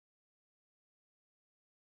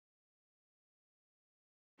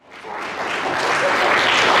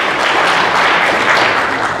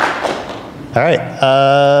All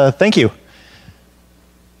right, thank you.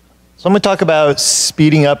 So I'm going to talk about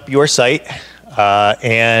speeding up your site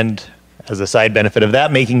and, as a side benefit of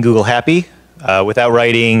that, making Google happy without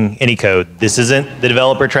writing any code. This isn't the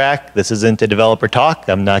developer track. This isn't a developer talk.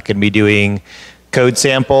 I'm not going to be doing code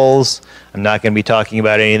samples. I'm not going to be talking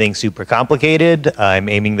about anything super complicated. I'm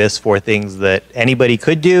aiming this for things that anybody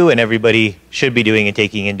could do and everybody should be doing and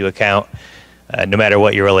taking into account, no matter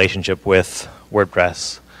what your relationship with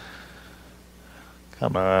WordPress.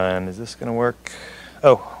 Come on, is this going to work?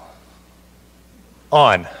 Oh,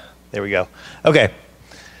 on. There we go. Okay.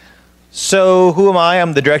 So who am I?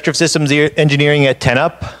 I'm the Director of Systems Engineering at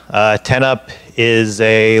 10up. 10up is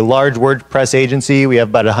a large WordPress agency. We have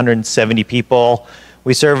about 170 people.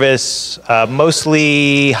 We service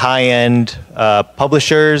mostly high-end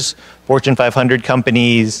publishers, Fortune 500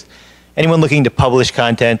 companies, anyone looking to publish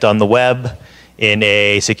content on the web in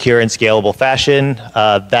a secure and scalable fashion.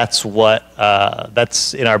 That's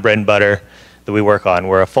in our bread and butter that we work on.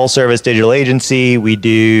 We're a full-service digital agency. We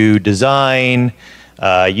do design,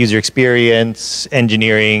 user experience,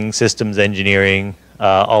 engineering, systems engineering,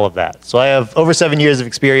 all of that. So I have over 7 years of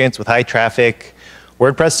experience with high-traffic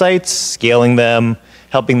WordPress sites, scaling them,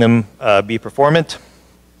 helping them be performant.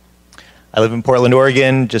 I live in Portland,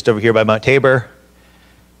 Oregon, just over here by Mount Tabor.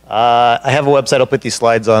 I have a website. I'll put these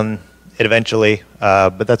slides on it eventually,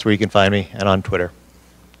 but that's where you can find me, and on Twitter.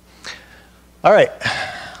 All right,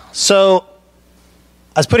 so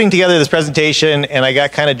I was putting together this presentation and I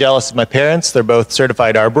got kind of jealous of my parents. They're both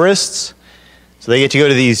certified arborists, so they get to go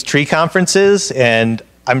to these tree conferences, and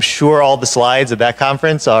I'm sure all the slides at that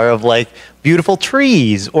conference are of like beautiful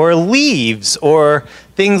trees or leaves or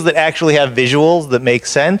things that actually have visuals that make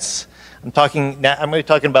sense. I'm going to be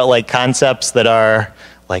talking about like concepts that are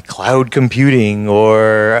like cloud computing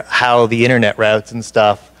or how the internet routes and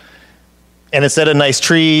stuff. And instead of nice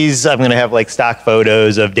trees, I'm going to have like stock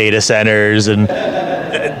photos of data centers and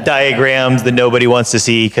diagrams that nobody wants to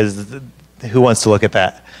see, because who wants to look at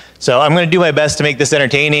that? So I'm going to do my best to make this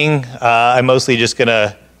entertaining. I'm mostly just going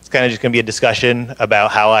to, it's kind of just going to be a discussion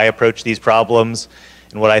about how I approach these problems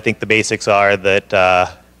and what I think the basics are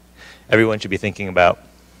that everyone should be thinking about.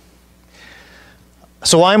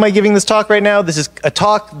 So why am I giving this talk right now? This is a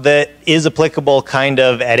talk that is applicable kind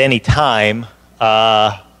of at any time,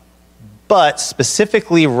 but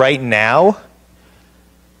specifically right now,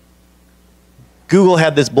 Google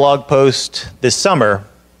had this blog post this summer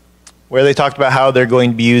where they talked about how they're going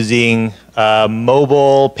to be using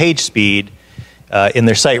mobile page speed in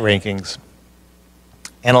their site rankings.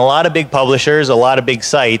 And a lot of big publishers, a lot of big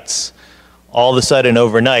sites, all of a sudden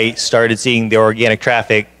overnight started seeing their organic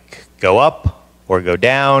traffic go up or go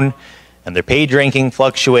down, and their page ranking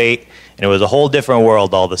fluctuate, and it was a whole different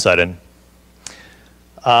world all of a sudden.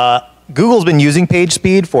 Google's been using page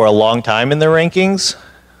speed for a long time in their rankings.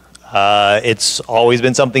 It's always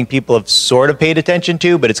been something people have sort of paid attention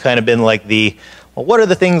to, but it's kind of been like well, what are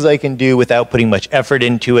the things I can do without putting much effort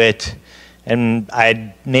into it? And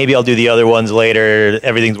maybe I'll do the other ones later.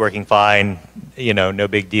 Everything's working fine, you know, no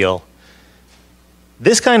big deal.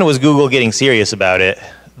 This kind of was Google getting serious about it.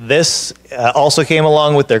 This also came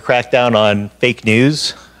along with their crackdown on fake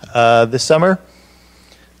news this summer.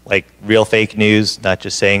 Like real fake news, not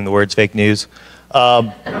just saying the words fake news.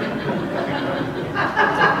 So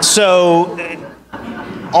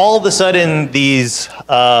all of a sudden these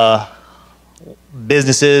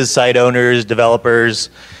businesses, site owners, developers,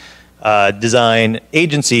 design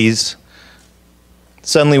agencies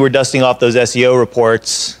suddenly were dusting off those SEO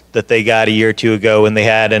reports that they got a year or two ago when they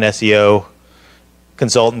had an SEO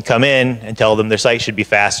consultant come in and tell them their site should be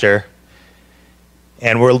faster.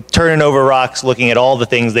 And we're turning over rocks looking at all the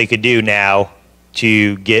things they could do now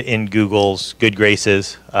to get in Google's good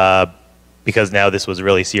graces, because now this was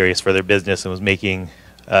really serious for their business and was making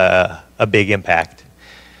a big impact.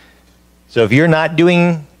 So if you're not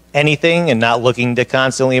doing anything and not looking to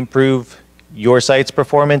constantly improve your site's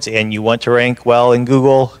performance and you want to rank well in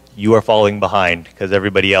Google, you are falling behind because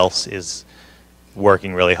everybody else is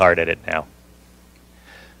working really hard at it now.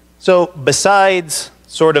 So besides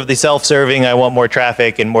sort of the self-serving, I want more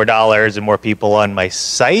traffic and more dollars and more people on my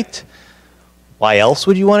site, why else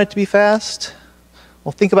would you want it to be fast?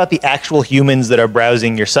 Well, think about the actual humans that are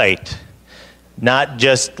browsing your site. Not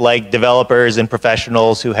just like developers and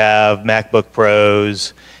professionals who have MacBook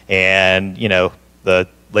Pros and, you know, the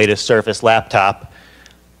latest Surface laptop,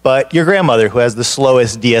 but your grandmother who has the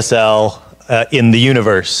slowest DSL in the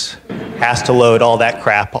universe has to load all that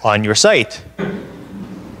crap on your site.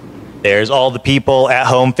 There's all the people at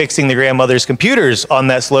home fixing the grandmother's computers on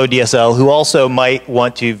that slow DSL who also might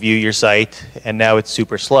want to view your site, and now it's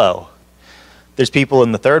super slow. There's people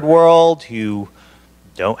in the third world who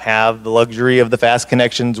don't have the luxury of the fast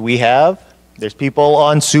connections we have. There's people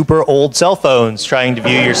on super old cell phones trying to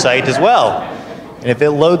view your site as well. And if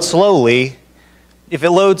it loads slowly, if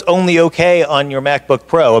it loads only okay on your MacBook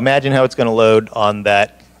Pro, imagine how it's going to load on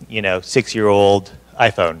that, 6-year-old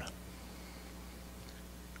iPhone.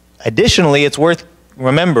 Additionally, it's worth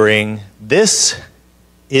remembering this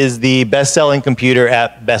is the best-selling computer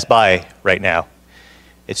at Best Buy right now.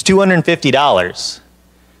 It's $250.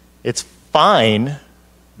 It's fine,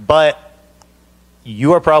 but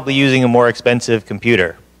you are probably using a more expensive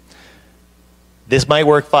computer. This might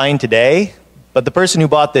work fine today, but the person who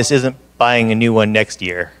bought this isn't buying a new one next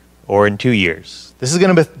year or in 2 years. This is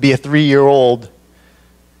going to be a 3-year-old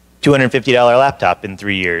 $250 laptop in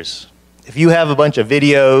 3 years. If you have a bunch of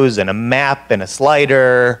videos and a map and a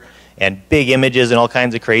slider and big images and all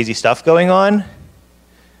kinds of crazy stuff going on,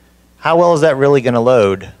 how well is that really going to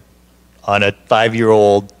load on a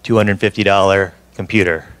 5-year-old $250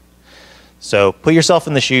 computer? So put yourself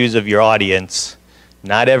in the shoes of your audience.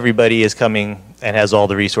 Not everybody is coming and has all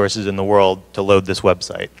the resources in the world to load this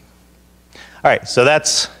website. All right, so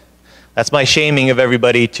that's my shaming of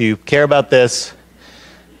everybody to care about this.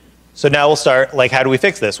 So now we'll start, how do we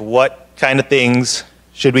fix this? What kind of things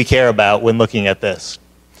should we care about when looking at this?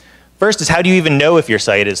 First is, how do you even know if your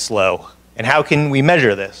site is slow? And how can we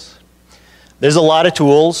measure this? There's a lot of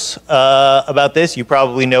tools about this. You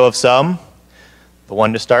probably know of some. The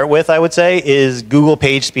one to start with, I would say, is Google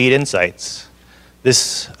PageSpeed Insights.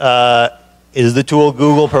 This is the tool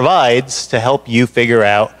Google provides to help you figure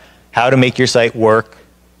out how to make your site work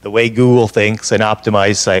the way Google thinks an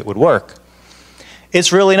optimized site would work.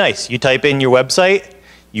 It's really nice. You type in your website,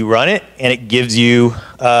 you run it, and it gives you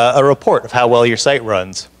a report of how well your site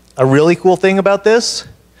runs. A really cool thing about this,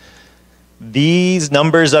 these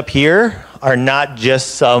numbers up here are not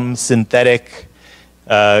just some synthetic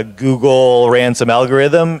Google ran some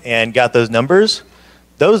algorithm and got those numbers.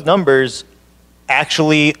 Those numbers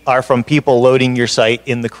actually are from people loading your site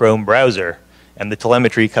in the Chrome browser and the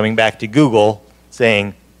telemetry coming back to Google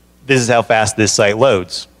saying, this is how fast this site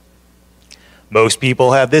loads. Most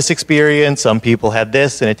people have this experience, some people have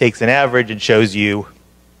this, and it takes an average and shows you,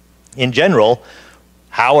 in general,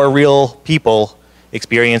 how are real people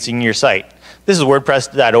experiencing your site. This is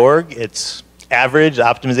WordPress.org. It's average,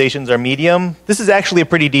 optimizations are medium. This is actually a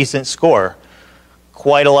pretty decent score.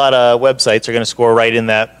 Quite a lot of websites are going to score right in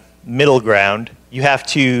that middle ground. You have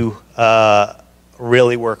to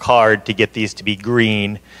really work hard to get these to be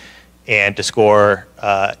green and to score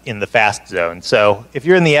in the fast zone. So if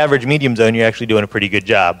you're in the average medium zone, you're actually doing a pretty good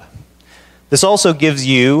job. This also gives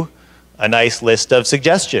you a nice list of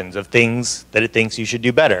suggestions of things that it thinks you should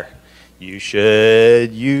do better. You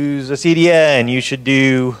should use a CDN. You should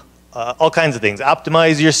do all kinds of things.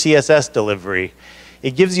 Optimize your CSS delivery.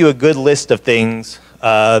 It gives you a good list of things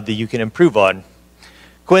that you can improve on.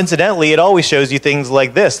 Coincidentally, it always shows you things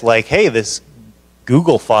like this, like, hey, this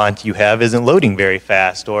Google font you have isn't loading very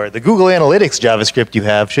fast, or the Google Analytics JavaScript you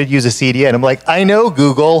have should use a CDN. I'm like, I know,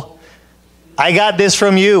 Google. I got this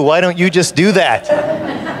from you. Why don't you just do that?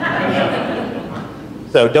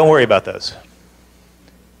 So don't worry about those.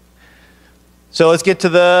 So let's get to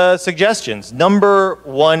the suggestions. Number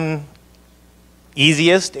one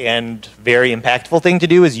easiest and very impactful thing to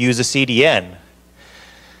do is use a CDN.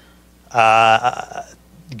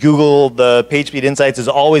 Google, the PageSpeed Insights is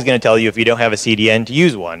always going to tell you if you don't have a CDN to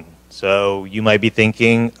use one. So you might be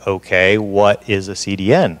thinking, okay, what is a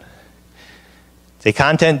CDN? It's a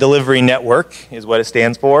content delivery network is what it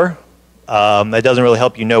stands for. That doesn't really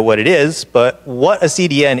help you know what it is, but what a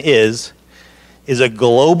CDN is a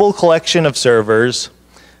global collection of servers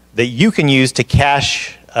that you can use to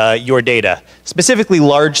cache your data, specifically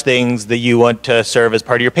large things that you want to serve as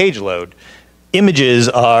part of your page load. Images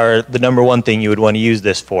are the number one thing you would want to use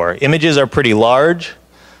this for. Images are pretty large.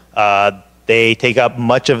 They take up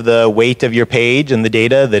much of the weight of your page and the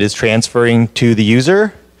data that is transferring to the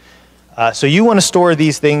user. So you want to store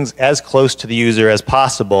these things as close to the user as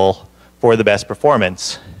possible for the best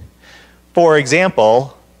performance. For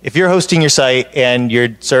example, if you're hosting your site and your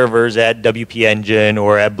servers at WP Engine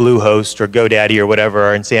or at Bluehost or GoDaddy or whatever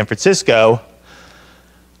are in San Francisco,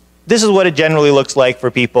 this is what it generally looks like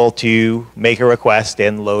for people to make a request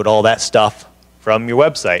and load all that stuff from your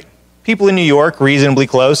website. People in New York, reasonably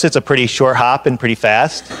close. It's a pretty short hop and pretty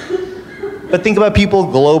fast. But think about people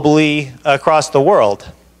globally across the world.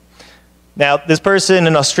 Now, this person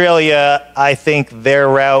in Australia, I think their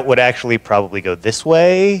route would actually probably go this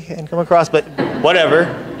way and come across, but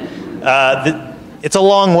whatever. It's a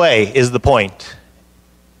long way is the point.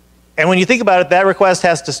 And when you think about it, that request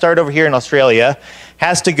has to start over here in Australia,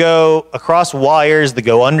 has to go across wires that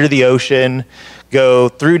go under the ocean, go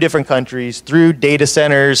through different countries, through data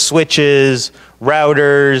centers, switches,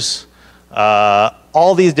 routers,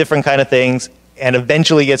 all these different kind of things, and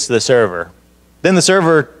eventually gets to the server. Then the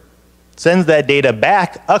server sends that data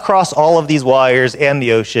back across all of these wires and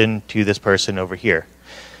the ocean to this person over here.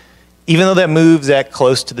 Even though that moves at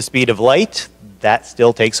close to the speed of light, that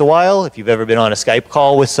still takes a while. If you've ever been on a Skype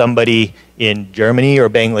call with somebody in Germany or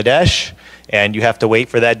Bangladesh, and you have to wait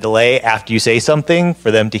for that delay after you say something for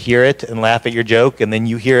them to hear it and laugh at your joke, and then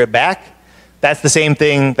you hear it back, that's the same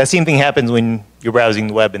thing. That same thing happens when you're browsing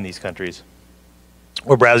the web in these countries,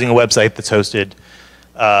 or browsing a website that's hosted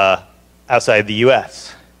outside the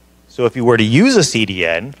US. So if you were to use a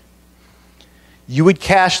CDN, you would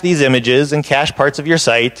cache these images and cache parts of your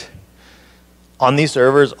site on these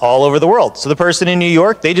servers all over the world. So the person in New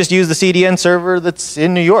York, they just use the CDN server that's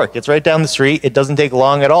in New York. It's right down the street. It doesn't take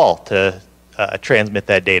long at all to transmit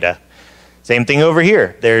that data. Same thing over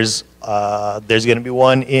here. There's going to be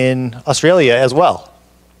one in Australia as well.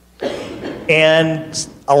 And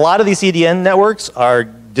a lot of these CDN networks are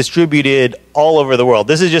distributed all over the world.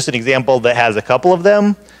 This is just an example that has a couple of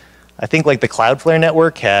them. I think like the Cloudflare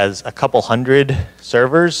network has a couple hundred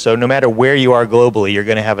servers, so no matter where you are globally, you're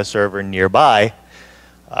going to have a server nearby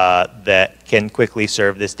that can quickly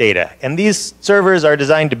serve this data. And these servers are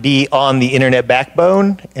designed to be on the internet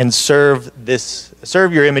backbone and serve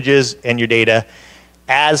your images and your data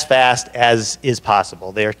as fast as is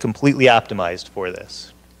possible. They are completely optimized for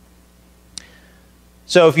this.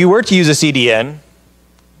 So if you were to use a CDN,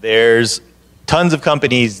 there's tons of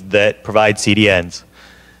companies that provide CDNs.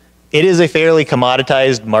 It is a fairly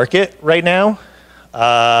commoditized market right now.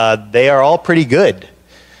 They are all pretty good.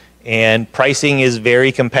 And pricing is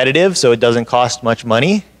very competitive, so it doesn't cost much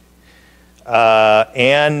money.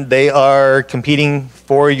 And they are competing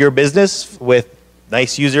for your business with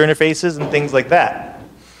nice user interfaces and things like that.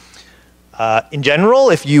 In general,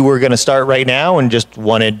 if you were going to start right now and just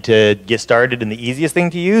wanted to get started, and the easiest thing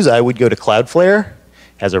to use, I would go to Cloudflare. It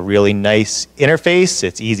has a really nice interface.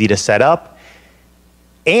 It's easy to set up.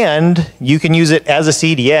 And you can use it as a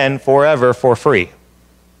CDN forever for free.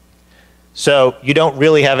 So you don't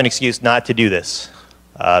really have an excuse not to do this.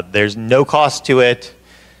 There's no cost to it.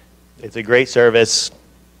 It's a great service.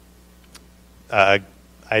 I'd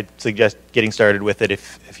suggest getting started with it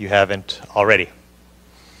if you haven't already.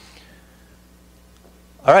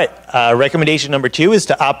 All right, recommendation number 2 is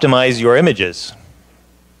to optimize your images.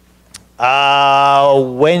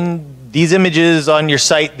 When these images on your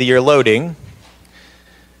site that you're loading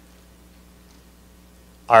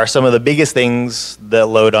are some of the biggest things that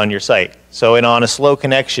load on your site. So on a slow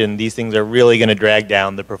connection, these things are really going to drag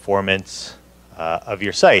down the performance of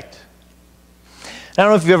your site. I don't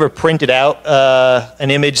know if you've ever printed out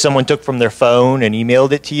an image someone took from their phone and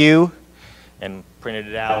emailed it to you, and printed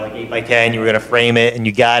it out like 8 by 10, you were going to frame it, and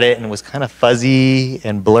you got it, and it was kind of fuzzy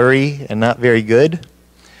and blurry and not very good.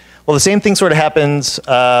 Well, the same thing sort of happens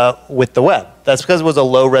with the web. That's because it was a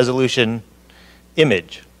low resolution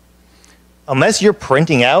image. Unless you're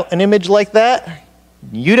printing out an image like that,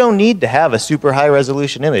 you don't need to have a super high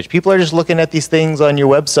resolution image. People are just looking at these things on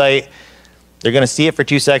your website. They're going to see it for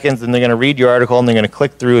 2 seconds, then they're going to read your article, and they're going to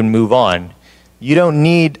click through and move on. You don't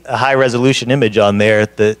need a high resolution image on there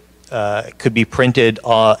that could be printed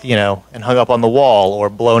and hung up on the wall, or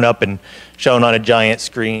blown up and shown on a giant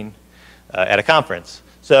screen at a conference.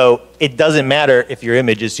 So it doesn't matter if your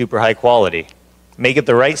image is super high quality. Make it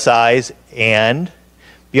the right size, and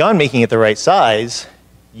beyond making it the right size,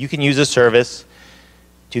 you can use a service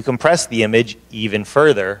to compress the image even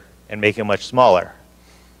further and make it much smaller.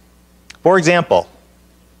 For example,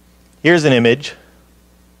 here's an image,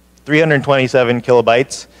 327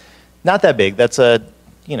 kilobytes. Not that big. That's an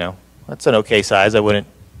okay size. I wouldn't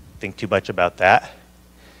think too much about that.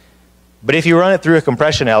 But if you run it through a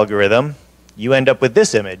compression algorithm, you end up with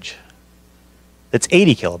this image that's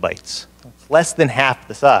 80 kilobytes. It's less than half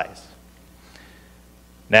the size.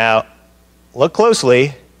 Now, look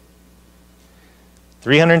closely.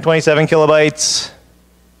 327 kilobytes,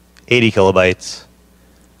 80 kilobytes.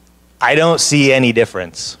 I don't see any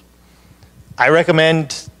difference. I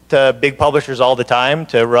recommend to big publishers all the time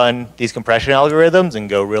to run these compression algorithms and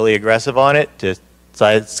go really aggressive on it to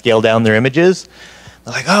scale down their images.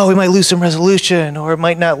 They're like, oh, we might lose some resolution, or it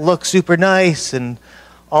might not look super nice, and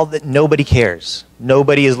all that. Nobody cares.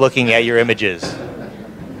 Nobody is looking at your images.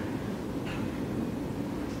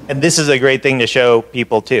 And this is a great thing to show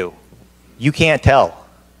people too. You can't tell.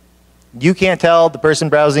 You can't tell. The person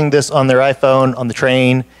browsing this on their iPhone on the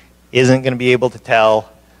train isn't going to be able to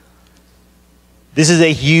tell. This is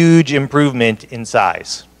a huge improvement in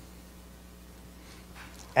size.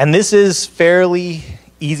 And this is fairly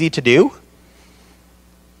easy to do.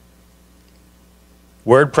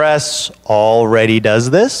 WordPress already does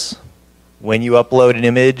this. When you upload an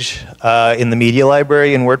image in the media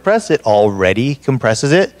library in WordPress, it already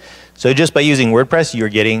compresses it. So just by using WordPress, you're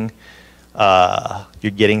getting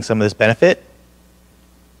some of this benefit.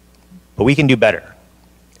 But we can do better.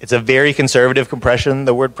 It's a very conservative compression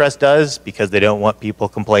that WordPress does because they don't want people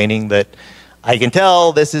complaining that I can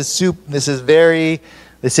tell this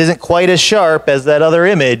isn't quite as sharp as that other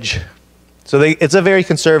image. So it's a very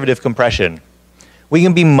conservative compression. We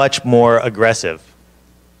can be much more aggressive.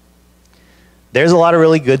 There's a lot of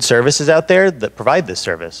really good services out there that provide this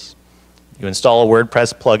service. You install a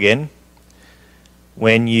WordPress plugin.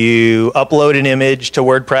 When you upload an image to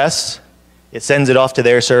WordPress, it sends it off to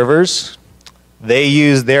their servers. They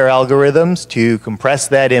use their algorithms to compress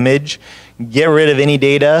that image, get rid of any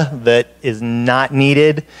data that is not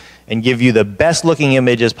needed, and give you the best looking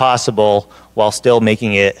image as possible while still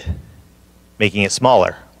making it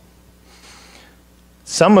smaller.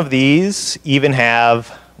 Some of these even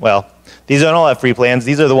have, well, these don't all have free plans.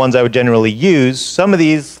 These are the ones I would generally use. Some of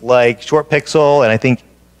these, like Short Pixel and I think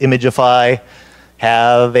Imagify,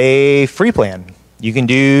 have a free plan. You can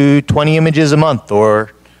do 20 images a month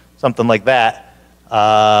or something like that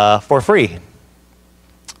for free.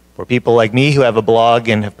 For people like me who have a blog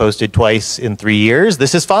and have posted twice in 3 years,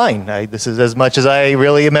 this is fine. This is as much as I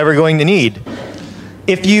really am ever going to need.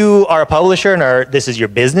 If you are a publisher and this is your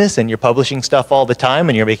business and you're publishing stuff all the time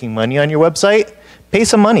and you're making money on your website, pay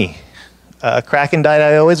some money.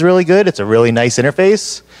 Kraken.io is really good. It's a really nice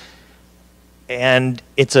interface. And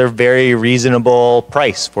it's a very reasonable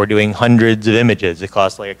price for doing hundreds of images. It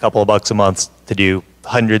costs like a couple of bucks a month to do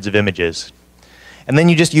hundreds of images. And then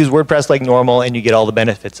you just use WordPress like normal and you get all the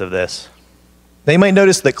benefits of this. Now you might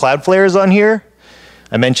notice that Cloudflare is on here.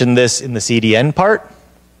 I mentioned this in the CDN part.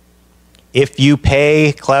 If you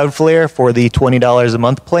pay Cloudflare for the $20 a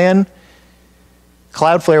month plan,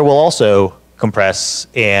 Cloudflare will also compress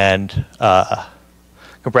and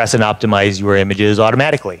optimize your images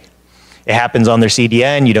automatically. It happens on their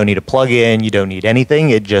CDN. You don't need a plugin. You don't need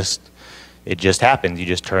anything. It just happens. You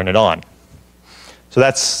just turn it on. So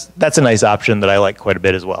that's a nice option that I like quite a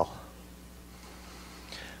bit as well.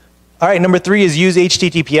 All right, number 3 is use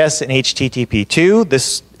HTTPS and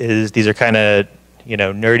HTTP2. These are kind of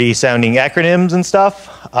nerdy sounding acronyms and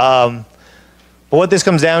stuff. But what this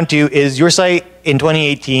comes down to is your site in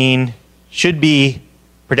 2018 should be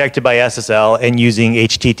protected by SSL and using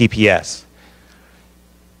HTTPS.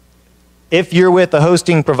 If you're with a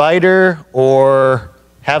hosting provider or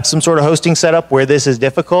have some sort of hosting setup where this is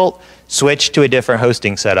difficult, switch to a different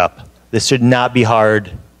hosting setup. This should not be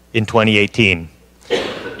hard in 2018.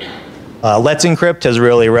 Let's Encrypt has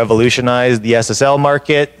really revolutionized the SSL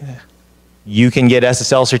market. You can get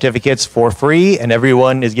SSL certificates for free, and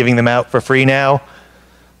everyone is giving them out for free now.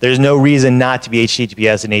 There's no reason not to be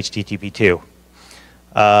HTTPS and HTTP2.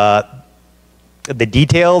 The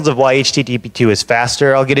details of why HTTP2 is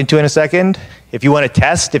faster, I'll get into in a second. If you want to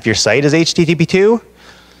test if your site is HTTP2,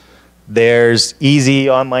 there's easy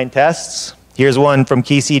online tests. Here's one from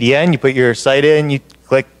KeyCDN. You put your site in, you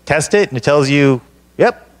click test it, and it tells you,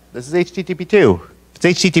 yep, this is HTTP2. If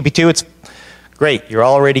it's HTTP2, it's great. You're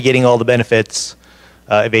already getting all the benefits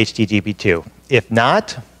of HTTP2. If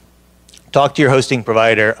not, talk to your hosting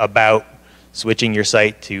provider about switching your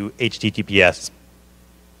site to HTTPS.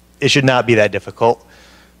 It should not be that difficult,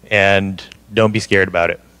 and don't be scared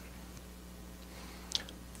about it.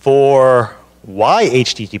 For why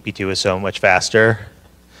HTTP2 is so much faster,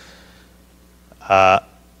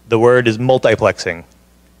 the word is multiplexing.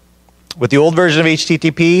 With the old version of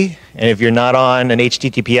HTTP, and if you're not on an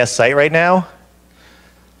HTTPS site right now,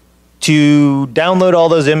 to download all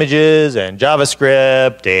those images and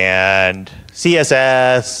JavaScript and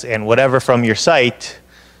CSS and whatever from your site,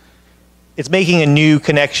 it's making a new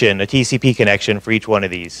connection, a TCP connection for each one of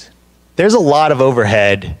these. There's a lot of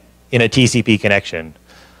overhead in a TCP connection.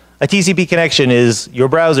 A TCP connection is your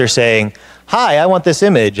browser saying, hi, I want this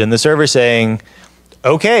image, and the server saying,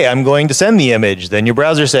 okay, I'm going to send the image. Then your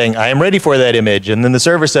browser saying, I am ready for that image. And then the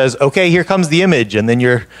server says, okay, here comes the image. And then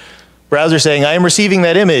your browser saying, I am receiving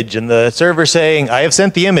that image. And the server saying, I have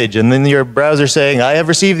sent the image. And then your browser saying, I have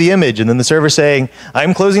received the image. And then the server saying,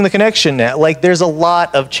 I'm closing the connection now. Like, there's a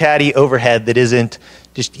lot of chatty overhead that isn't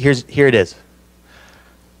just, here it is.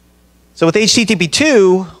 So with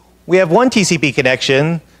HTTP2, we have one TCP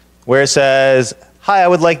connection where it says, hi, I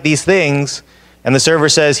would like these things. And the server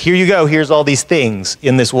says, here you go, here's all these things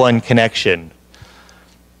in this one connection.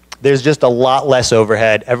 There's just a lot less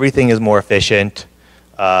overhead. Everything is more efficient.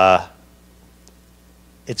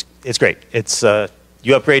 It's great. It's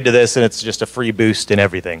you upgrade to this, and it's just a free boost in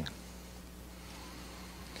everything.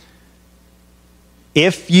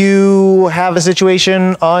 If you have a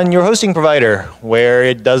situation on your hosting provider where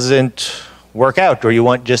it doesn't work out, or you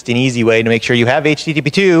want just an easy way to make sure you have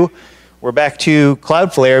HTTP2, we're back to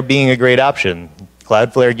Cloudflare being a great option.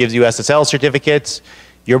 Cloudflare gives you SSL certificates.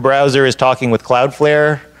 Your browser is talking with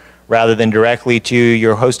Cloudflare rather than directly to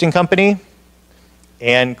your hosting company.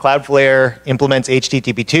 And Cloudflare implements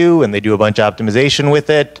HTTP2, and they do a bunch of optimization with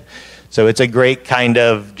it. So it's a great kind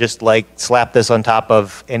of just like slap this on top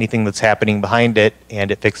of anything that's happening behind it,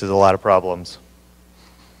 and it fixes a lot of problems.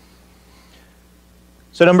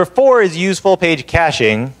 So number 4 is use full page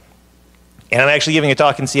caching. And I'm actually giving a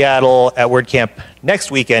talk in Seattle at WordCamp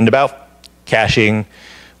next weekend about caching,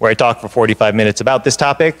 where I talk for 45 minutes about this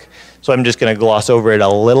topic. So I'm just going to gloss over it a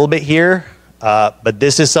little bit here. But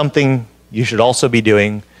this is something you should also be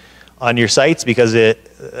doing on your sites, because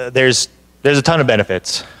there's a ton of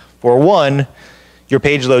benefits. For one, your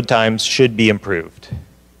page load times should be improved.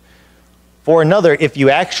 For another, if you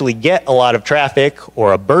actually get a lot of traffic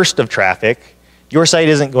or a burst of traffic, your site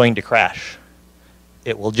isn't going to crash.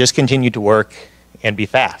 It will just continue to work and be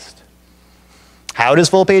fast. How does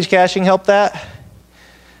full page caching help that?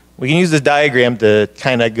 We can use this diagram to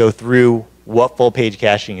kind of go through what full page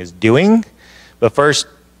caching is doing. But first,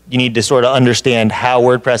 you need to sort of understand how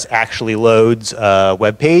WordPress actually loads a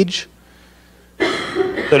web page.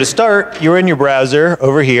 So to start, you're in your browser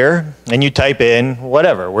over here, and you type in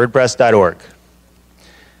whatever, wordpress.org.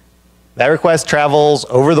 That request travels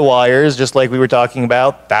over the wires, just like we were talking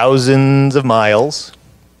about, thousands of miles.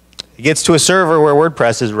 It gets to a server where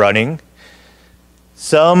WordPress is running.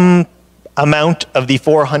 Some amount of the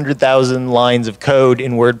 400,000 lines of code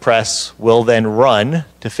in WordPress will then run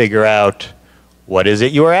to figure out, what is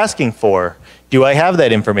it you are asking for? Do I have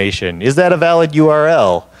that information? Is that a valid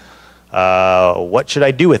URL? What should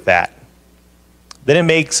I do with that? Then it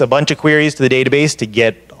makes a bunch of queries to the database to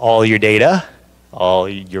get all your data, all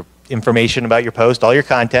your information about your post, all your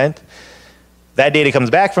content. That data comes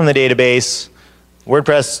back from the database.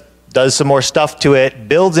 WordPress does some more stuff to it,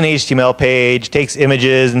 builds an HTML page, takes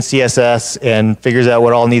images and CSS, and figures out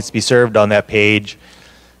what all needs to be served on that page,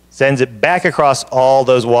 sends it back across all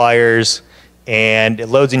those wires, and it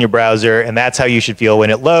loads in your browser, and that's how you should feel when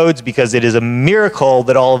it loads, because it is a miracle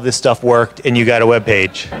that all of this stuff worked and you got a web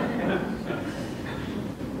page.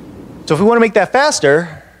 So if we want to make that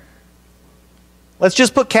faster, let's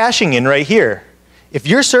just put caching in right here. If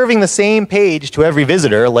you're serving the same page to every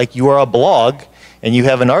visitor, like you are a blog, and you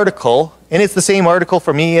have an article, and it's the same article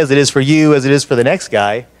for me as it is for you, as it is for the next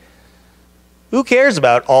guy, who cares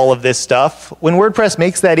about all of this stuff? When WordPress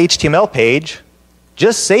makes that HTML page,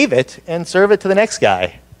 just save it and serve it to the next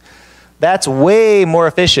guy. That's way more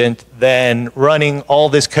efficient than running all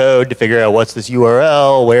this code to figure out what's this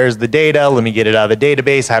URL, where's the data, let me get it out of the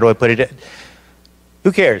database, how do I put it in?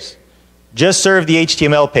 Who cares? Just serve the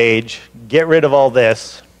HTML page, get rid of all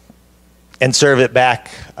this, and serve it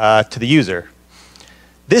back to the user.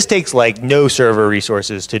 This takes like no server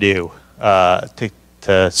resources to do,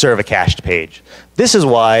 to serve a cached page. This is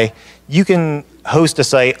why you can host a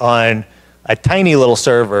site on a tiny little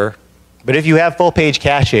server, but if you have full page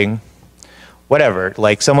caching, whatever,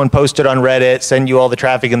 like someone posted on Reddit, send you all the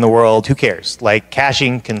traffic in the world, who cares? Like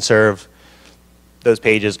caching can serve those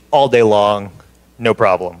pages all day long, no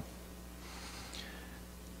problem.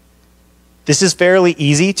 This is fairly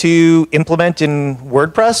easy to implement in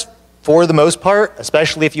WordPress for the most part,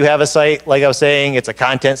 especially if you have a site, like I was saying, it's a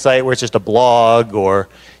content site where it's just a blog, or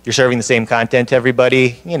you're serving the same content to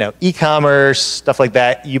everybody. You know, e-commerce, stuff like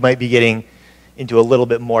that, you might be getting into a little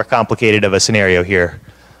bit more complicated of a scenario here.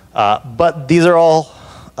 But these are all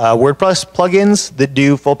WordPress plugins that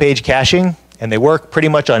do full page caching, and they work pretty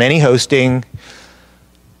much on any hosting.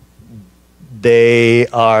 They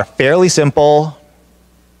are fairly simple.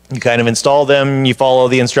 You kind of install them, you follow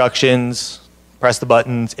the instructions, press the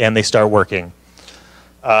buttons, and they start working.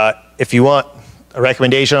 If you want a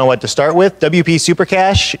recommendation on what to start with, WP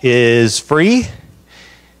Supercache is free,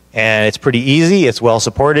 and it's pretty easy. It's well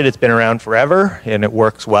supported. It's been around forever, and it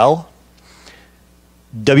works well.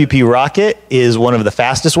 WP Rocket is one of the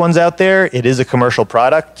fastest ones out there. It is a commercial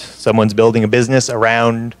product. Someone's building a business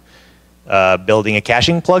around building a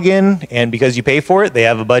caching plugin, and because you pay for it, they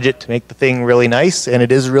have a budget to make the thing really nice, and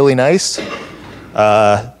it is really nice.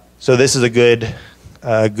 So this is a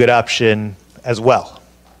good option as well.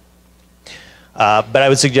 But I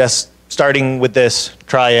would suggest starting with this,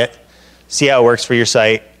 try it, see how it works for your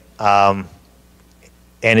site, and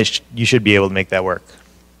you should be able to make that work.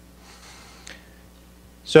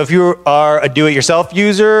 So if you are a do-it-yourself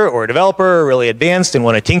user or a developer or really advanced and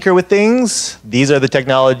want to tinker with things, these are the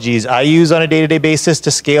technologies I use on a day-to-day basis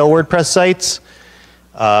to scale WordPress sites.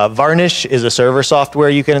 Varnish is a server software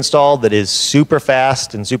you can install that is super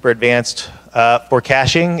fast and super advanced for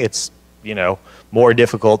caching. It's, more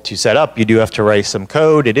difficult to set up. You do have to write some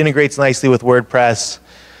code. It integrates nicely with WordPress.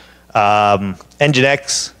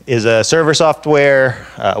 Nginx is a server software,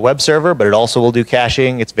 a web server, but it also will do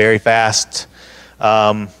caching. It's very fast.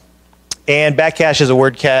 And Backcache is a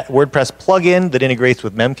WordPress plugin that integrates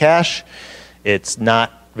with Memcache. It's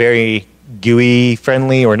not very GUI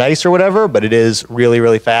friendly or nice or whatever, but it is really,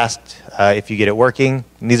 really fast if you get it working.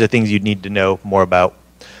 And these are things you'd need to know more about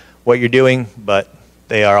what you're doing, but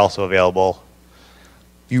they are also available.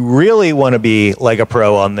 If you really want to be like a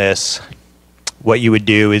pro on this, what you would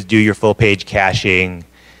do is do your full page caching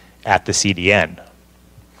at the CDN.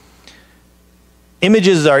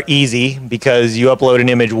 Images are easy because you upload an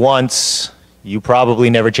image once, you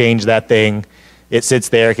probably never change that thing. It sits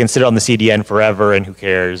there, it can sit on the CDN forever, and who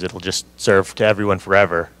cares? It'll just serve to everyone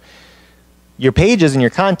forever. Your pages and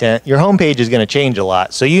your content, your home page is going to change a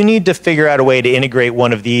lot. So you need to figure out a way to integrate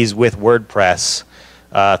one of these with WordPress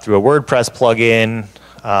through a WordPress plugin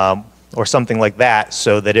or something like that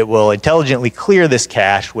so that it will intelligently clear this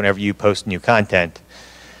cache whenever you post new content.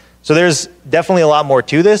 So there's definitely a lot more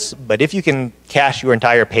to this, but if you can cache your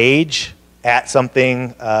entire page at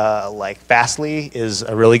something like Fastly is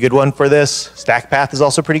a really good one for this. StackPath is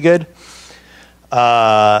also pretty good.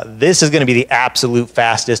 This is going to be the absolute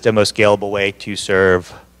fastest and most scalable way to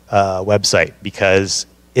serve a website because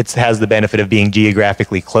it has the benefit of being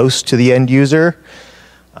geographically close to the end user.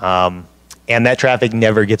 And that traffic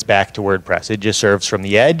never gets back to WordPress. It just serves from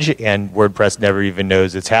the edge, and WordPress never even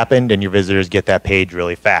knows it's happened, and your visitors get that page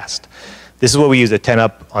really fast. This is what we use at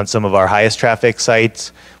 10up on some of our highest traffic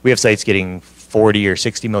sites. We have sites getting 40 or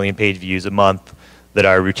 60 million page views a month that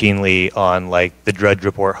are routinely on like the Drudge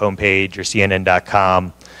Report homepage or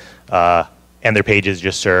CNN.com, and their pages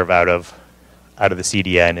just serve out of the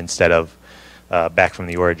CDN instead of back from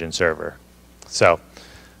the origin server. So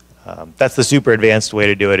that's the super advanced way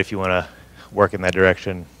to do it if you want to work in that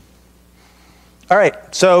direction. All right,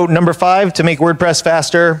 so number 5, to make WordPress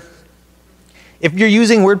faster. If you're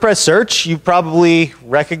using WordPress search, you've probably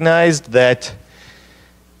recognized that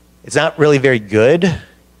it's not really very good.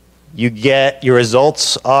 Your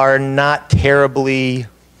results are not terribly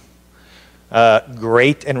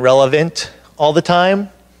great and relevant all the time.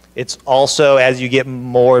 It's also, as you get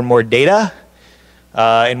more and more data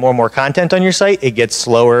and more content on your site, it gets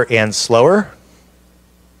slower and slower.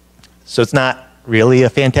 So it's not really a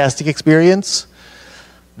fantastic experience.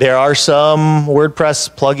 There are some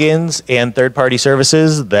WordPress plugins and third-party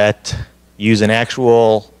services that use an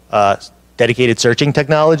actual dedicated searching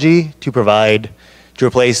technology to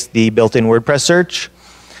replace the built-in WordPress search.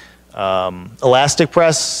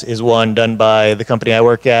 ElasticPress is one done by the company I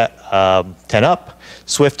work at, 10up.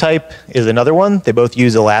 SwiftType is another one. They both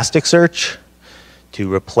use Elasticsearch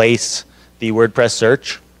to replace the WordPress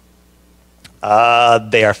search.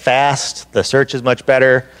 They are fast. The search is much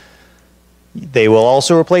better. They will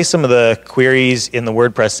also replace some of the queries in the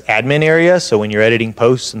WordPress admin area. So when you're editing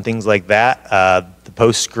posts and things like that, the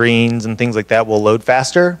post screens and things like that will load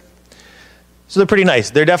faster. So they're pretty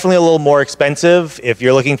nice. They're definitely a little more expensive. If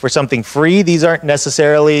you're looking for something free, these aren't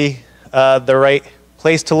necessarily the right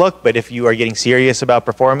place to look. But if you are getting serious about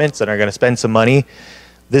performance and are going to spend some money,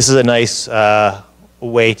 this is a nice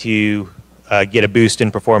way to get a boost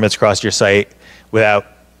in performance across your site without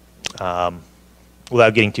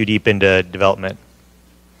getting too deep into development.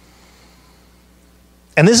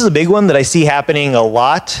 And this is a big one that I see happening a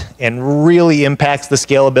lot and really impacts the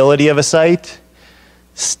scalability of a site.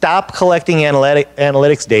 Stop collecting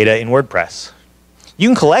analytics data in WordPress. You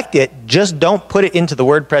can collect it, just don't put it into the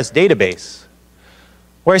WordPress database.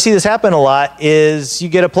 Where I see this happen a lot is you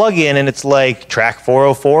get a plugin and it's like track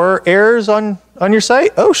 404 errors on your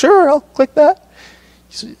site. Oh, sure, I'll click that.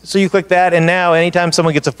 So you click that, and now anytime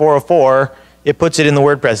someone gets a 404, it puts it in the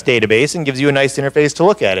WordPress database and gives you a nice interface to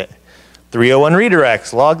look at it. 301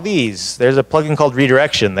 redirects, log these. There's a plugin called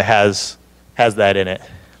Redirection that has that in it.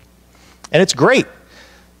 And it's great.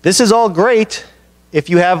 This is all great if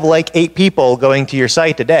you have like 8 people going to your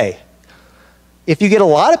site a day. If you get a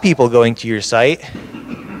lot of people going to your site,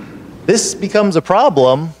 this becomes a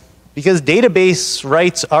problem because database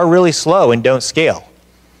writes are really slow and don't scale.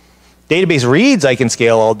 Database reads I can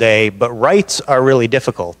scale all day, but writes are really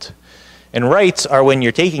difficult. And writes are when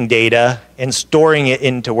you're taking data and storing it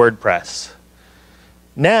into WordPress.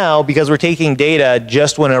 Now, because we're taking data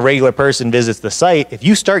just when a regular person visits the site, if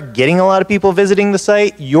you start getting a lot of people visiting the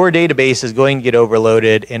site, your database is going to get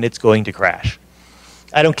overloaded and it's going to crash.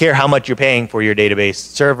 I don't care how much you're paying for your database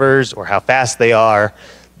servers or how fast they are,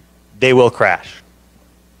 they will crash.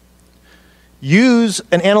 Use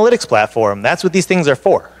an analytics platform. That's what these things are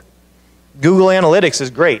for. Google Analytics is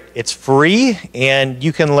great. It's free, and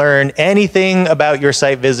you can learn anything about your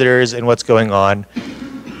site visitors and what's going on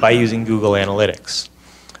by using Google Analytics.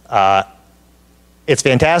 It's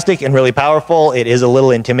fantastic and really powerful. It is a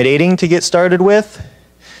little intimidating to get started with.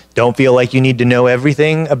 Don't feel like you need to know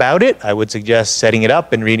everything about it. I would suggest setting it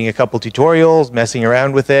up and reading a couple tutorials, messing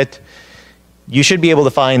around with it. You should be able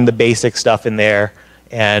to find the basic stuff in there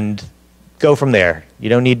and go from there. You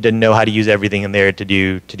don't need to know how to use everything in there to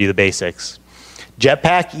do the basics.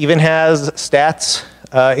 Jetpack even has stats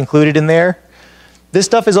included in there. This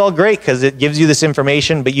stuff is all great because it gives you this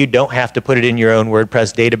information, but you don't have to put it in your own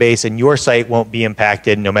WordPress database, and your site won't be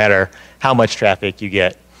impacted no matter how much traffic you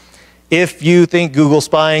get. If you think Google's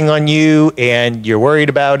spying on you and you're worried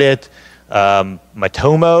about it,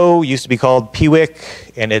 Matomo used to be called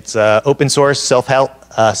Piwik, and it's an open source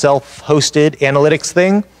self-hosted analytics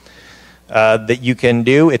thing that you can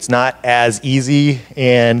do. It's not as easy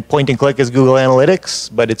and point and click as Google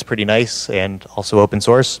Analytics, but it's pretty nice and also open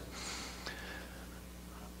source.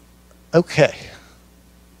 Okay.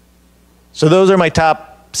 So those are my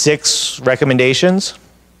top 6 recommendations.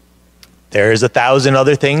 There's 1,000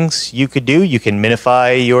 other things you could do. You can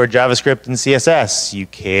minify your JavaScript and CSS. You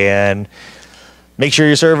can make sure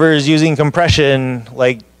your server is using compression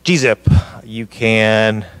like gzip. You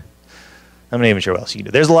can, I'm not even sure what else you can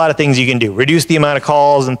do. There's a lot of things you can do. Reduce the amount of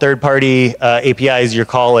calls and third-party APIs you're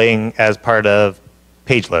calling as part of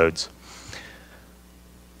page loads.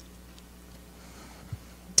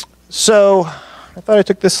 So I thought I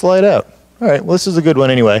took this slide out. All right, well, this is a good one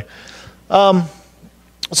anyway. So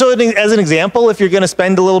as an example, if you're going to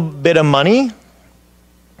spend a little bit of money,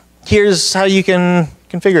 here's how you can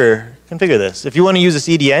configure this. If you want to use a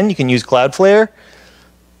CDN, you can use Cloudflare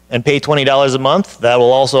and pay $20 a month. That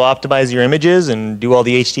will also optimize your images and do all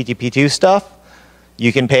the HTTP2 stuff.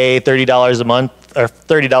 You can pay $30 a month or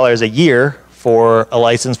 $30 a year for a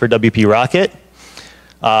license for WP Rocket.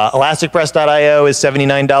 ElasticPress.io is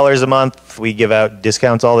 $79 a month. We give out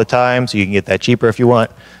discounts all the time, so you can get that cheaper if you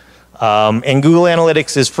want. And Google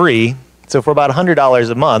Analytics is free, so for about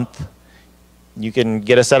 $100 a month, you can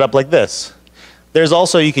get a setup like this. There's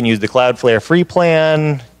also, you can use the Cloudflare free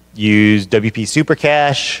plan, use WP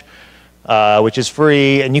Supercache, which is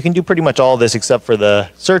free, and you can do pretty much all this except for the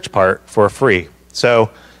search part for free.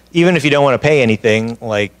 So even if you don't want to pay anything,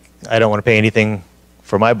 like I don't want to pay anything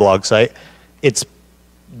for my blog site,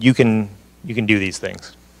 you can do these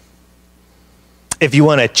things. If you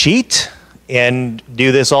want to cheat and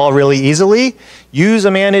do this all really easily, use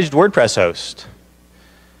a managed WordPress host.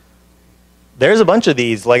 There's a bunch of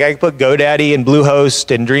these. Like I could put GoDaddy and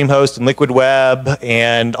Bluehost and DreamHost and Liquid Web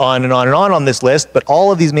and on and on and on this list, but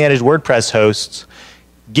all of these managed WordPress hosts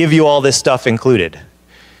give you all this stuff included.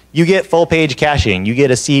 You get full page caching, you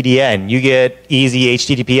get a CDN, you get easy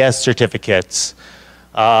HTTPS certificates.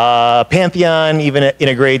 Pantheon even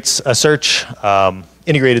integrates a search,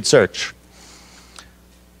 integrated search.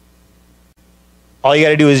 All you got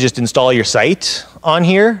to do is just install your site on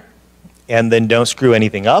here, and then don't screw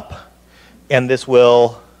anything up. And this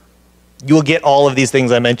will, you will get all of these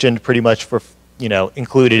things I mentioned pretty much for,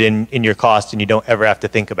 included in your cost, and you don't ever have to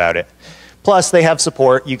think about it. Plus, they have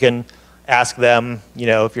support. You can ask them,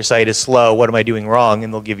 if your site is slow, what am I doing wrong?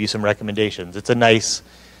 And they'll give you some recommendations. It's a nice.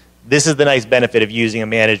 This is the nice benefit of using a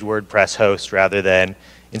managed WordPress host rather than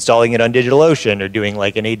installing it on DigitalOcean or doing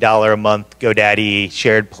like an $8 a month GoDaddy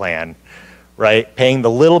shared plan, right? Paying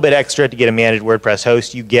the little bit extra to get a managed WordPress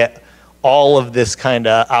host, you get all of this kind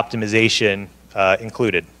of optimization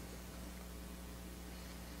included.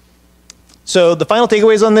 So the final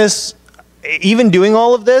takeaways on this, even doing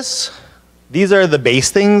all of this, these are the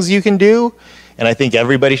base things you can do, and I think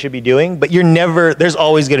everybody should be doing, but there's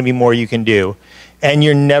always going to be more you can do. And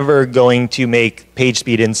you're never going to make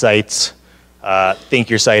PageSpeed Insights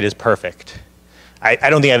think your site is perfect.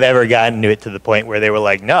 I don't think I've ever gotten to it to the point where they were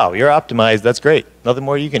like, no, you're optimized, that's great. Nothing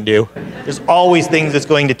more you can do. There's always things it's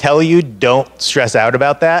going to tell you. Don't stress out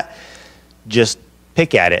about that. Just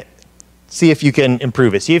pick at it. See if you can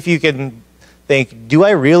improve it. See if you can think, do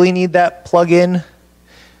I really need that plugin?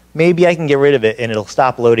 Maybe I can get rid of it and it'll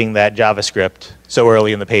stop loading that JavaScript so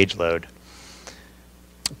early in the page load.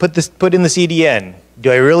 Put in the CDN. Do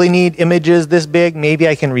I really need images this big? Maybe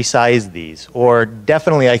I can resize these. Or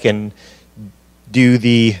definitely I can do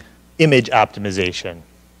the image optimization.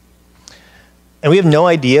 And we have no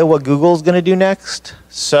idea what Google's going to do next.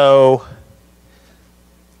 So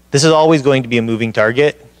this is always going to be a moving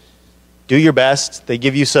target. Do your best. They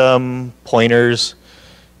give you some pointers.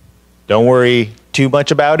 Don't worry too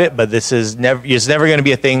much about it, but it's never going to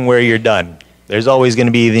be a thing where you're done. There's always going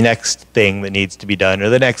to be the next thing that needs to be done, or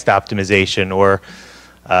the next optimization, or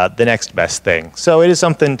the next best thing. So it is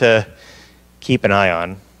something to keep an eye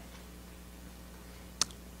on.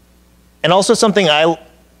 And also something I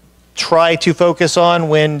try to focus on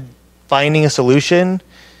when finding a solution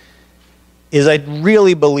is I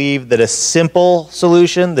really believe that a simple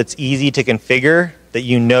solution that's easy to configure, that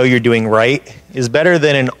you know you're doing right, is better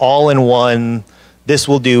than an all-in-one, this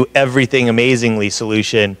will do everything amazingly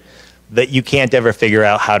solution that you can't ever figure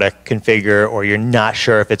out how to configure, or you're not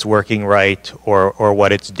sure if it's working right or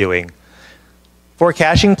what it's doing. For a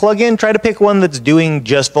caching plugin, try to pick one that's doing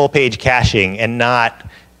just full page caching and not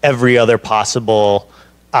every other possible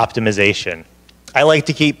optimization. I like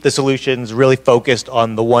to keep the solutions really focused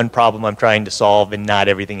on the one problem I'm trying to solve and not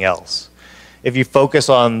everything else. If you focus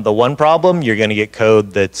on the one problem, you're going to get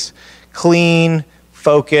code that's clean,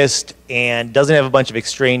 focused, and doesn't have a bunch of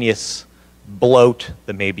extraneous bloat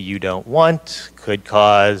that maybe you don't want, could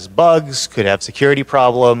cause bugs, could have security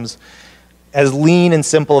problems. As lean and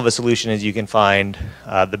simple of a solution as you can find,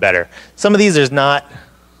 the better. Some of these there's not,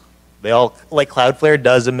 they all, like Cloudflare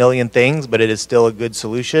does a million things, but it is still a good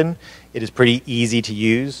solution. It is pretty easy to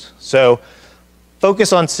use. So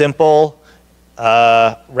focus on simple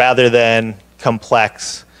rather than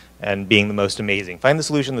complex and being the most amazing. Find the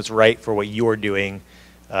solution that's right for what you're doing,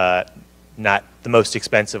 not the most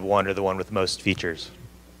expensive one or the one with the most features.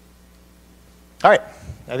 All right,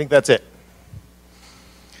 I think that's it.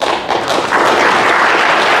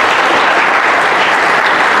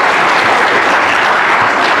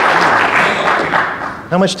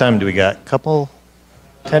 How much time do we got? Couple,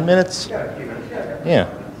 10 minutes? Yeah.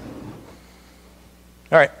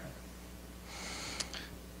 All right.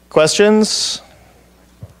 Questions?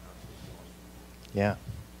 Yeah.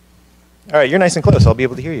 All right, you're nice and close. I'll be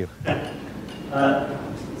able to hear you.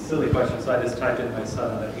 Silly question. So I just typed in my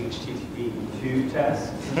son on the HTTP2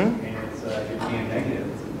 test, and it's giving me a negative.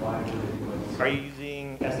 It's why Are you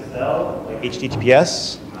using SSL, like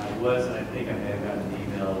HTTPS? I was, and I think I may have gotten an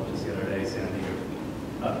email just the other day saying I need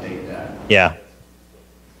to update that. Yeah.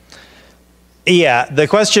 Yeah, the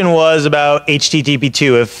question was about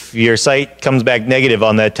HTTP2. If your site comes back negative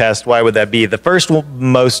on that test, why would that be? The first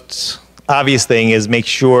most obvious thing is make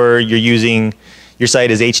sure you're using your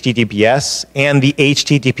site as HTTPS, and the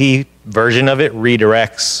HTTP version of it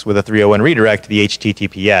redirects with a 301 redirect to the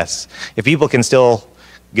HTTPS. If people can still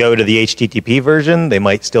go to the HTTP version, they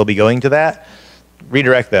might still be going to that.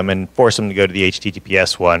 Redirect them and force them to go to the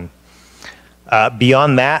HTTPS one.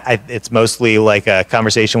 Beyond that, it's mostly like a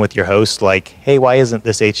conversation with your host, like, hey, why isn't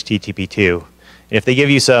this HTTP2? And if they give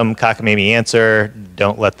you some cockamamie answer,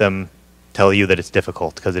 don't let them tell you that it's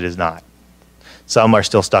difficult, because it is not. Some are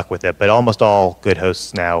still stuck with it, but almost all good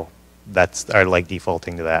hosts now are like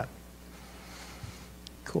defaulting to that.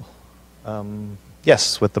 Cool.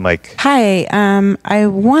 Yes, with the mic. Hi, I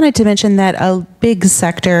wanted to mention that a big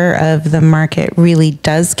sector of the market really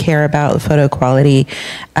does care about photo quality,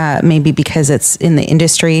 maybe because it's in the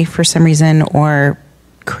industry for some reason, or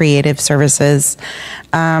creative services.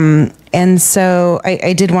 And so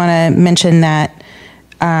I did want to mention that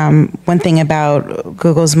one thing about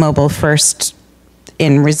Google's mobile first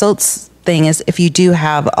in results thing is if you do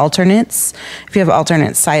have alternates, if you have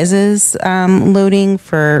alternate sizes loading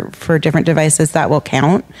for different devices, that will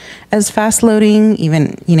count as fast loading,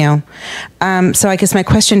 even, you know. So I guess my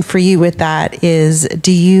question for you with that is,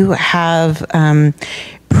 do you have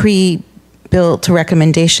pre-built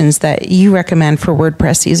recommendations that you recommend for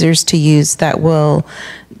WordPress users to use that will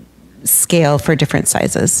scale for different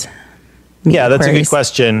sizes? Yeah, that's a good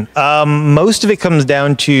question. Most of it comes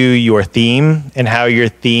down to your theme and how your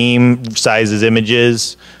theme sizes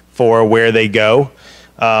images for where they go.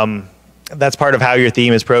 That's part of how your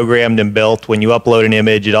theme is programmed and built. When you upload an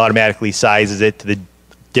image, it automatically sizes it to the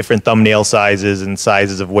different thumbnail sizes and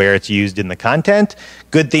sizes of where it's used in the content.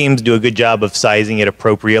 Good themes do a good job of sizing it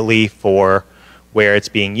appropriately for where it's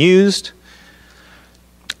being used.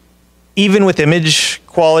 Even with image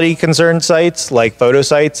quality concerned sites like photo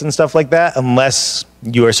sites and stuff like that, unless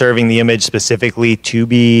you are serving the image specifically to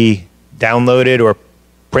be downloaded or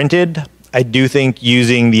printed, I do think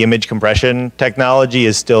using the image compression technology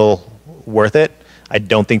is still worth it. I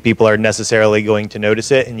don't think people are necessarily going to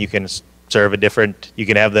notice it, and you can serve a different, you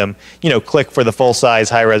can have them, you know, click for the full size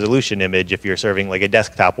high resolution image if you're serving like a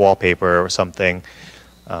desktop wallpaper or something.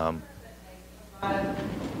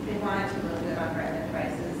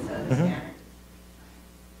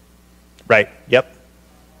 Right. Yep.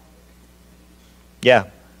 Yeah.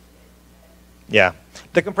 Yeah.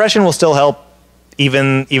 The compression will still help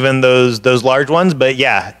even those large ones, but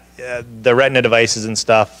yeah, the Retina devices and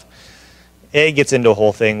stuff, it gets into a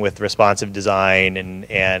whole thing with responsive design,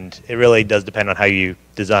 and it really does depend on how you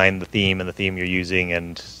design the theme and the theme you're using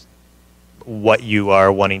and what you are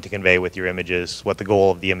wanting to convey with your images, what the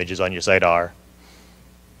goal of the images on your site are.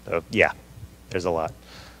 So yeah, there's a lot.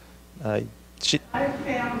 I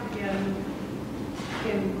found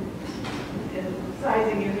in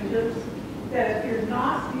sizing images that if you're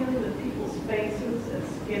not dealing with people's faces and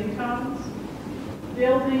skin tones,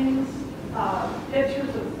 buildings,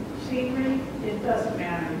 pictures of scenery, it doesn't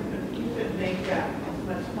matter. You could make that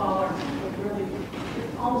much smaller.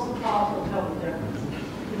 It's almost impossible to tell the difference.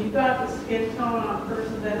 When you've got the skin tone on a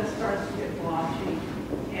person, then it starts to get blotchy,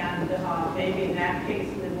 and maybe in that case,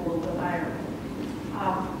 a little bit higher.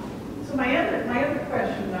 So my other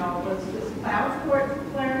question though was, does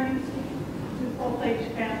Cloudflare do full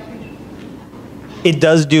page caching? It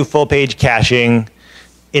does do full page caching.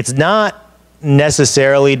 It's not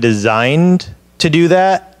necessarily designed to do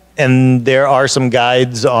that, and there are some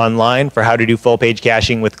guides online for how to do full page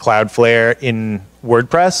caching with Cloudflare in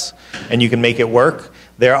WordPress, and you can make it work.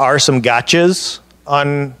 There are some gotchas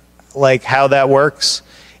on like how that works,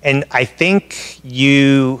 and I think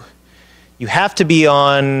you have to be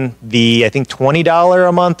on the, I think, $20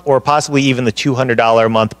 a month or possibly even the $200 a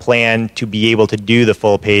month plan to be able to do the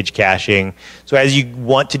full page caching. So as you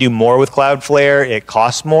want to do more with Cloudflare, it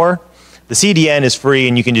costs more. The CDN is free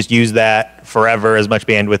and you can just use that forever, as much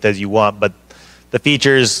bandwidth as you want, but the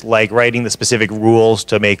features like writing the specific rules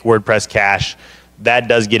to make WordPress cache, that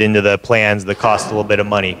does get into the plans that cost a little bit of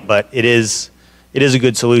money, but it is a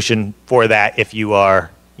good solution for that if you are,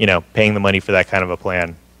 paying the money for that kind of a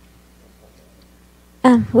plan.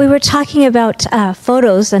 We were talking about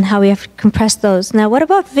photos and how we have to compress those. Now, what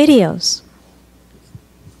about videos?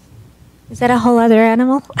 Is that a whole other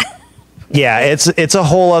animal? Yeah, it's a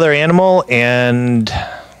whole other animal, and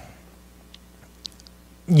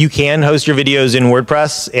you can host your videos in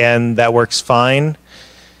WordPress, and that works fine.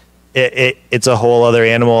 It's a whole other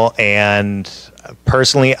animal, and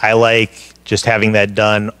personally, I like just having that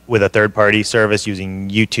done with a third-party service using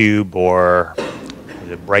YouTube or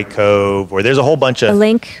Brightcove, or there's a whole bunch of... The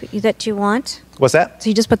link that you want? What's that? So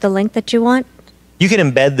you just put the link that you want? You can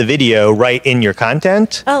embed the video right in your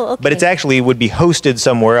content. Oh, okay. But it's actually would be hosted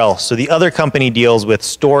somewhere else. So the other company deals with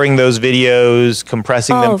storing those videos,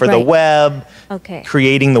 compressing them for the web,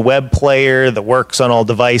 creating the web player that works on all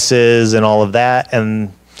devices and all of that.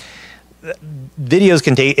 And videos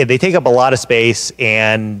they take up a lot of space,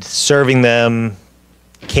 and serving them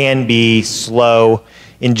can be slow.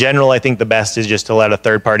 In general, I think the best is just to let a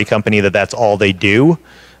third-party company that's all they do,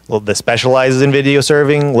 that specializes in video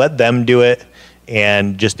serving, let them do it,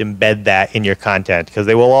 and just embed that in your content, because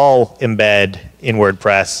they will all embed in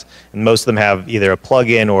WordPress, and most of them have either a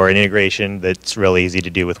plugin or an integration that's really easy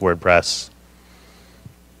to do with WordPress.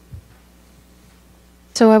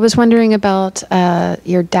 So I was wondering about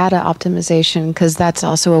your data optimization, because that's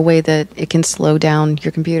also a way that it can slow down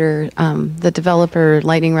your computer. The developer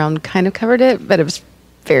lightning round kind of covered it, but it was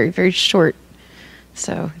very, very short.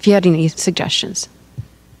 So if you had any suggestions.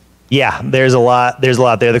 Yeah, there's a lot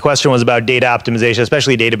there. The question was about data optimization,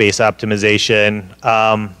 especially database optimization.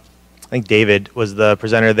 I think David was the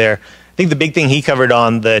presenter there. I think the big thing he covered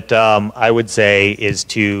on that I would say is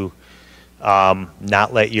to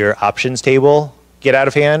not let your options table get out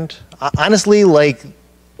of hand. Honestly, like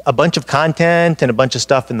a bunch of content and a bunch of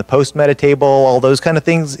stuff in the post meta table, all those kind of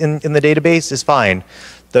things in the database is fine.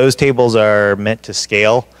 Those tables are meant to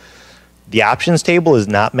scale. The options table is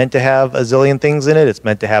not meant to have a zillion things in it. It's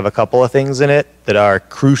meant to have a couple of things in it that are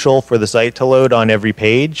crucial for the site to load on every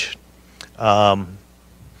page. And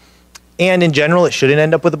in general, it shouldn't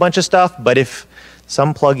end up with a bunch of stuff, but if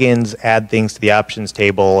some plugins add things to the options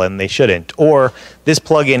table and they shouldn't, or this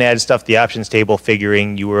plugin adds stuff to the options table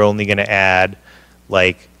figuring you were only going to add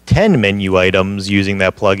like 10 menu items using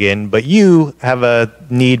that plugin, but you have a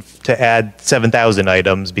need to add 7,000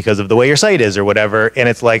 items because of the way your site is or whatever, and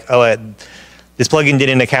it's like, oh, this plugin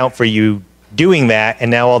didn't account for you doing that,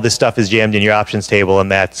 and now all this stuff is jammed in your options table,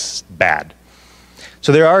 and that's bad.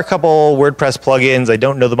 So there are a couple WordPress plugins. I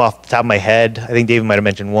don't know them off the top of my head. I think David might have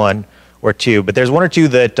mentioned one or two, but there's one or two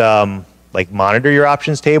that like monitor your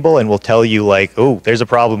options table and will tell you like, oh, there's a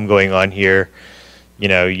problem going on here. You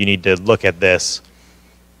need to look at this.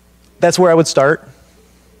 That's where I would start.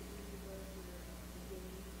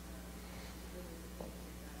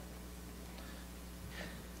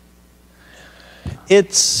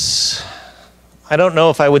 I don't know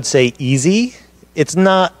if I would say easy. It's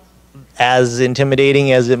not as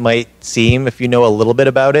intimidating as it might seem. If you know a little bit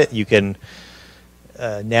about it, you can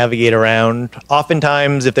navigate around.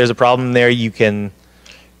 Oftentimes, if there's a problem there, it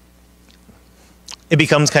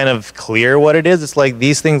becomes kind of clear what it is. It's like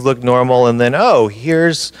these things look normal, and then, oh,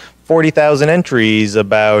 here's 40,000 entries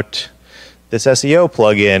about this SEO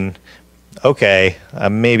plugin. Okay,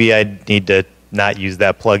 maybe I need to not use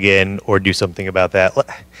that plugin or do something about that.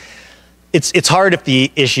 It's hard if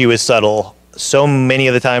the issue is subtle. So many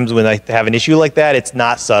of the times when I have an issue like that, it's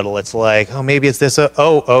not subtle. It's like, oh, maybe it's this.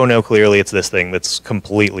 Oh no, clearly it's this thing that's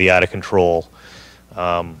completely out of control.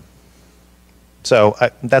 So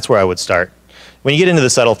that's where I would start. When you get into the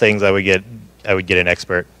subtle things, I would get an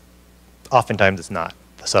expert. Oftentimes, it's not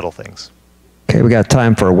the subtle things. Okay, we got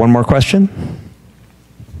time for one more question.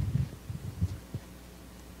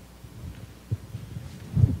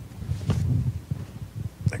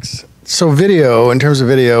 Thanks. So video, in terms of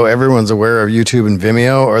video, everyone's aware of YouTube and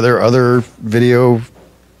Vimeo. Are there other video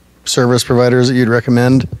service providers that you'd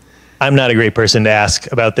recommend? I'm not a great person to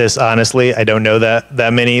ask about this, honestly. I don't know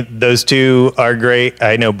that many. Those two are great.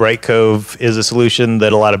 I know Bright Cove is a solution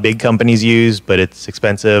that a lot of big companies use, but it's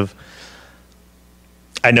expensive.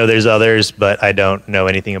 I know there's others, but I don't know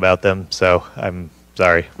anything about them, so I'm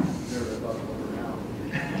sorry.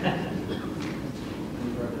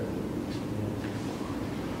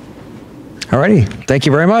 Alrighty, thank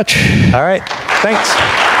you very much. All right,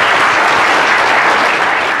 thanks.